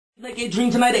Like a dream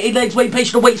tonight, the 8 legs way,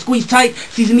 patient to wait, squeeze tight.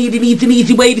 Season needs an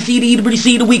easy way to see the eat, really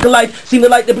see the week of life. Seen the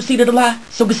light that preceded the lie,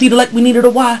 so we see the light we needed a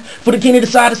why. For the king of the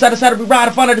side of we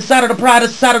ride, find the side of the pride, the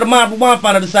side of the mind, rewind,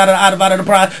 find the side of the out of the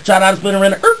pride. Try to split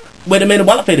around the earth. Wait a minute,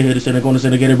 while I fade ahead, the gonna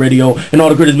syndicated radio. And all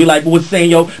the critics be like, but what's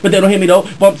saying, yo? But they don't hear me though.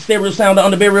 Bump the stereo sound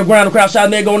on the burial ground. The crowd shouting,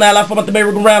 there go now. Life about the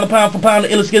burial ground, pound for pound. The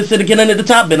illest skin syndicate at the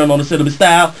top. Been on the syllable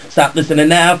style. Stop listening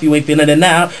now if you ain't feeling it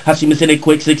now. How she missing it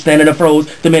quick, 6 standing the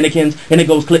froze. The mannequins, and it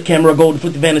goes click, camera, gold, to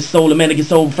put the vanish soul. The mannequin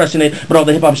soul, refreshing it. But all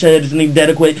the hip hop shit isn't even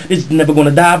adequate. It's never gonna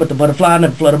die, but the butterfly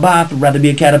never flutter by. I'd rather be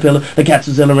a caterpillar. The cats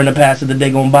are zilla in the past that they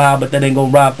gon' buy, but that ain't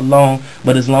gon' ride for long.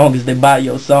 But as long as they buy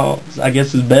your songs, I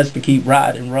guess it's best to keep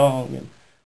riding wrong.